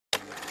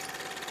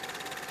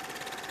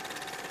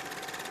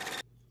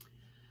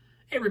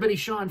Hey everybody,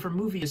 Sean from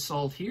Movie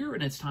Assault here,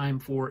 and it's time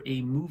for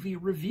a movie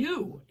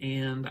review.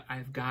 And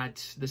I've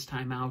got, this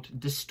time out,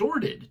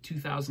 Distorted,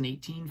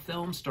 2018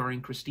 film starring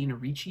Christina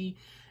Ricci,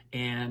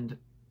 and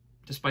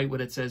despite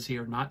what it says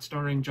here, not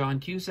starring John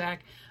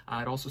Cusack.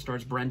 It also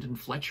stars Brendan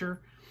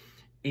Fletcher.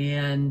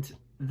 And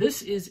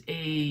this is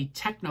a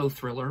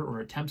techno-thriller,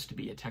 or attempts to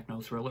be a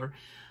techno-thriller,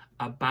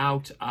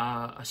 about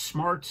a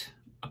smart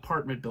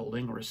apartment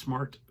building, or a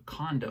smart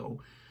condo,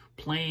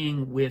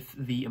 playing with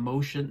the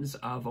emotions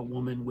of a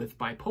woman with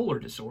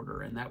bipolar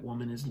disorder, and that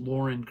woman is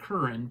Lauren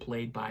Curran,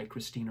 played by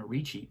Christina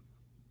Ricci.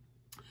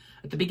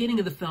 At the beginning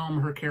of the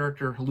film, her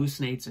character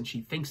hallucinates and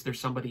she thinks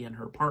there's somebody in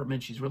her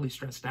apartment. She's really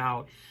stressed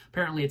out.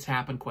 Apparently it's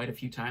happened quite a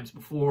few times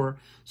before.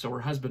 So her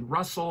husband,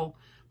 Russell,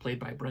 played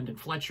by Brendan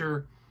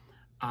Fletcher,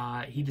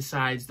 he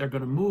decides they're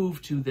going to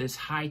move to this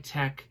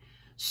high-tech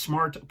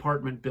smart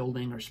apartment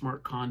building or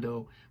smart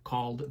condo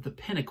called The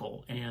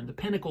Pinnacle. And The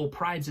Pinnacle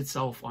prides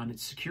itself on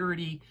its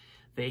security.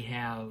 They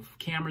have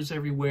cameras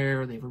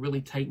everywhere. They have a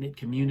really tight-knit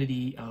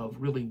community of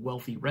really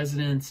wealthy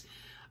residents,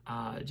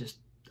 just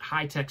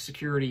high-tech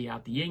security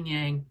out the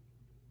yin-yang.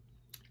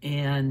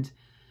 And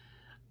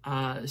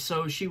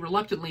so she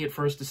reluctantly at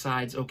first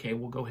decides, okay,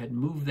 we'll go ahead and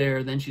move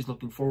there. Then she's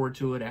looking forward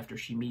to it after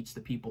she meets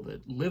the people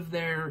that live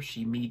there.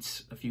 She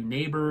meets a few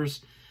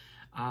neighbors,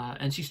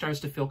 and she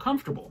starts to feel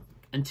comfortable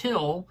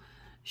until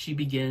she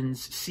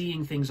begins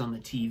seeing things on the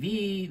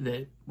TV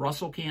that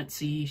Russell can't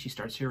see. She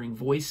starts hearing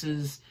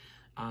voices.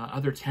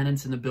 Other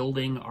tenants in the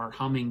building are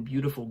humming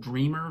Beautiful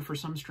Dreamer for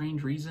some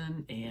strange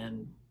reason,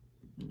 and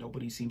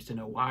nobody seems to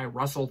know why.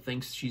 Russell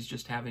thinks she's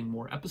just having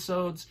more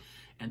episodes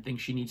and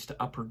thinks she needs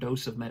to up her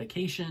dose of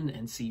medication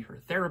and see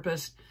her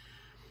therapist.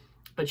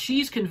 But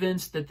she's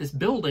convinced that this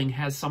building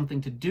has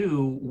something to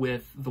do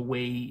with the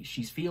way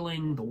she's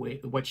feeling,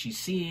 what she's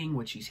seeing,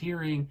 what she's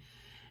hearing.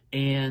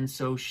 And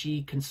so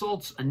she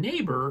consults a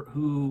neighbor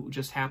who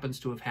just happens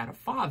to have had a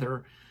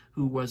father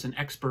who was an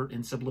expert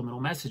in subliminal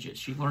messages.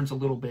 She learns a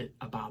little bit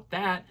about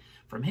that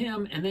from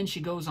him, and then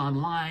she goes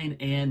online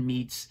and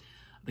meets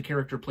the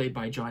character played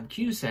by John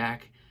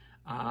Cusack,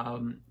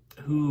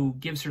 who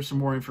gives her some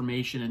more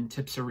information and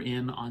tips her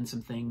in on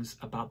some things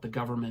about the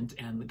government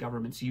and the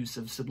government's use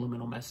of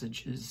subliminal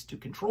messages to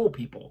control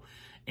people.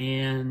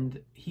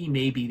 And he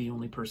may be the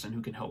only person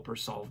who can help her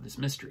solve this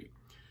mystery.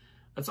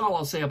 That's all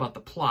I'll say about the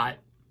plot.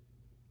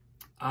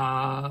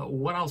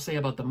 What I'll say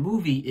about the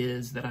movie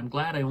is that I'm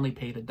glad I only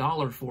paid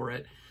 $1 for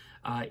it.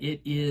 It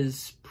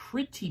is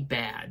pretty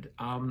bad,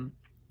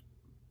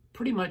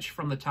 pretty much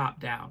from the top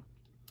down.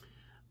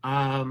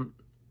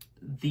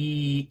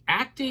 The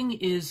acting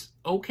is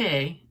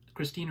okay.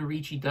 Christina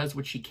Ricci does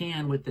what she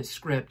can with this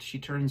script. She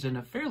turns in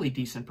a fairly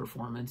decent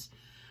performance.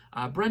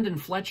 Brendan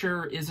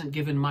Fletcher isn't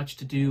given much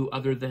to do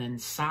other than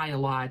sigh a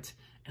lot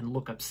and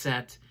look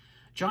upset.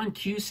 John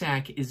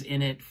Cusack is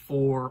in it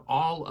for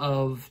all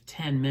of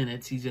 10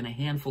 minutes. He's in a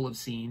handful of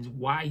scenes.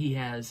 Why he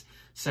has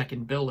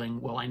second billing?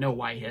 Well, I know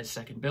why he has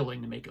second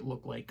billing, to make it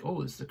look like,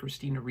 oh, it's the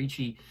Christina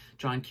Ricci,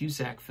 John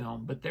Cusack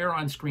film. But they're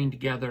on screen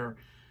together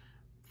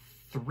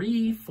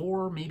 3,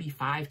 4, maybe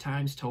 5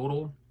 times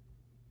total.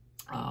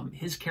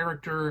 His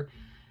character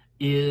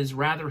is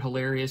rather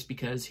hilarious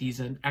because he's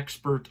an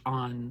expert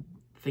on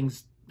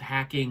things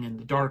hacking and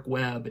the dark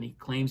web, and he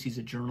claims he's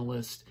a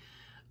journalist.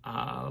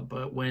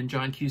 But when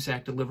John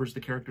Cusack delivers the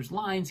character's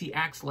lines, he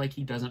acts like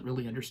he doesn't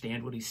really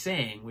understand what he's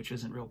saying, which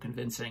isn't real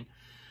convincing.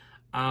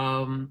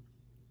 The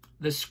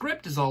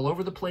script is all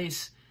over the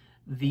place.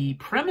 The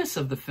premise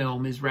of the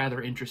film is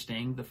rather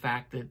interesting. The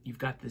fact that you've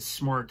got this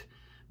smart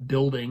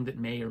building that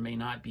may or may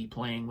not be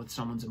playing with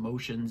someone's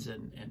emotions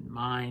and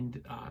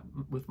mind,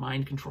 with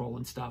mind control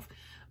and stuff.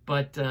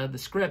 But the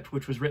script,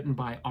 which was written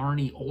by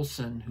Arne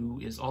Olsen, who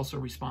is also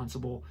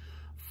responsible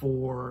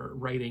for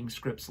writing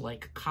scripts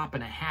like Cop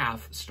and a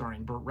Half,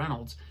 starring Burt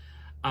Reynolds,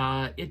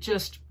 it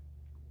just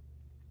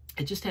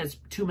has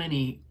too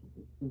many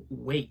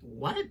wait,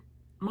 what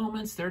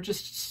moments. There are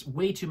just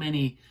way too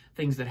many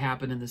things that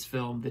happen in this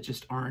film that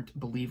just aren't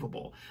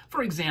believable.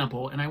 For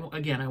example, and I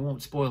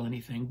won't spoil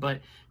anything, but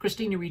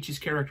Christina Ricci's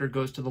character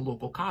goes to the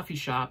local coffee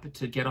shop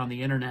to get on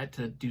the internet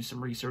to do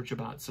some research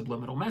about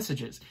subliminal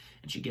messages.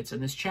 And she gets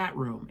in this chat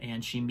room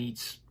and she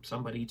meets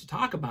somebody to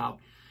talk about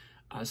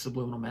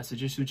subliminal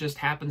messages who just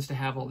happens to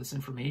have all this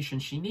information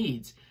she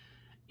needs.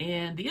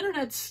 And the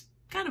internet's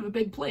kind of a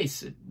big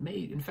place. It may,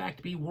 in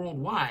fact, be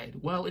worldwide.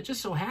 Well, it just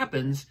so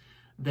happens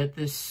that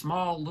this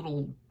small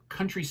little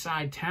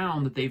countryside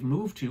town that they've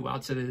moved to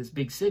outside of this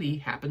big city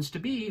happens to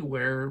be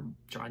where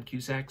John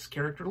Cusack's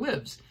character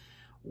lives.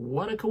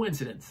 What a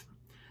coincidence.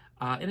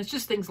 And it's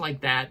just things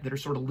like that that are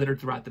sort of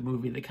littered throughout the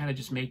movie that kind of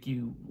just make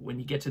you, when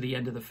you get to the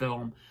end of the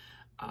film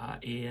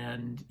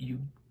and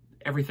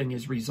everything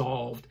is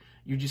resolved,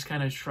 you just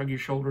kind of shrug your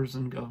shoulders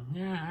and go,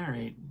 yeah, all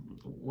right,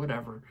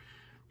 whatever.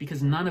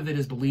 Because none of it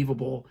is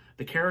believable.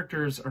 The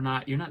characters are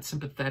not, you're not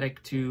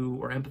sympathetic to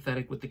or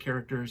empathetic with the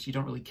characters. You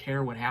don't really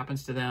care what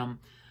happens to them.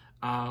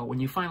 When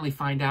you finally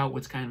find out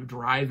what's kind of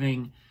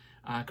driving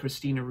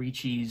Christina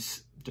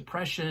Ricci's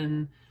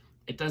depression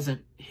It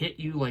doesn't hit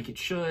you like it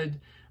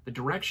should. The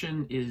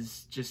direction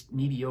is just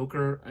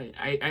mediocre.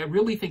 I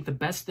really think the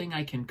best thing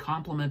I can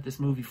compliment this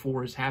movie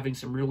for is having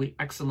some really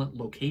excellent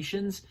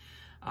locations.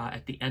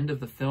 At the end of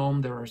the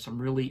film, there are some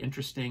really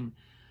interesting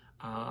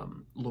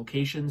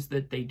locations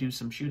that they do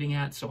some shooting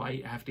at. So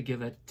I have to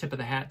give a tip of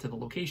the hat to the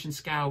location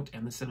scout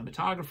and the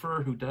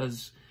cinematographer, who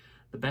does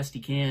the best he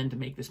can to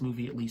make this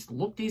movie at least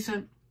look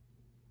decent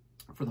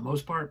for the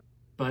most part.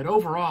 But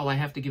overall, I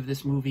have to give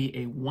this movie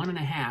a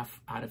 1.5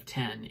 out of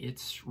 10.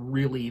 It's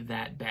really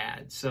that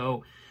bad.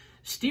 So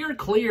steer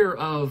clear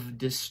of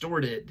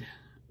Distorted,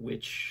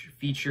 which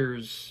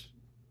features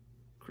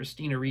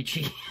Christina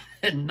Ricci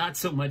and not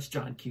so much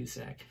John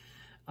Cusack.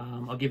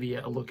 I'll give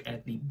you a look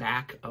at the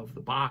back of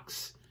the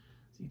box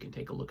so you can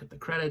take a look at the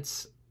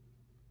credits.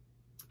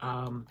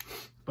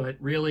 But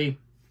really,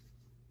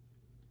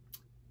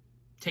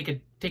 take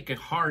a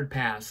hard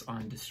pass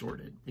on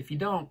Distorted. If you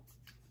don't,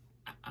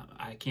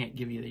 I can't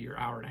give you your 1.5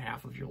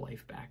 hours of your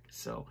life back.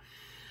 So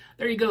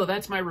there you go.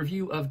 That's my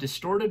review of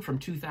Distorted from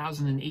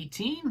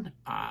 2018.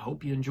 I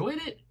hope you enjoyed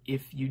it.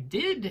 If you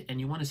did and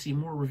you want to see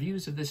more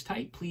reviews of this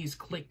type, please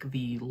click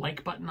the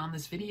like button on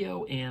this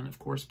video. And of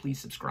course, please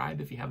subscribe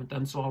if you haven't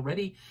done so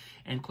already,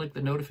 and click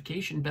the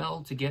notification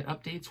bell to get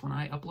updates when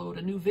I upload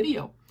a new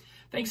video.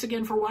 Thanks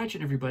again for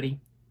watching, everybody.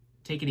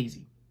 Take it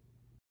easy.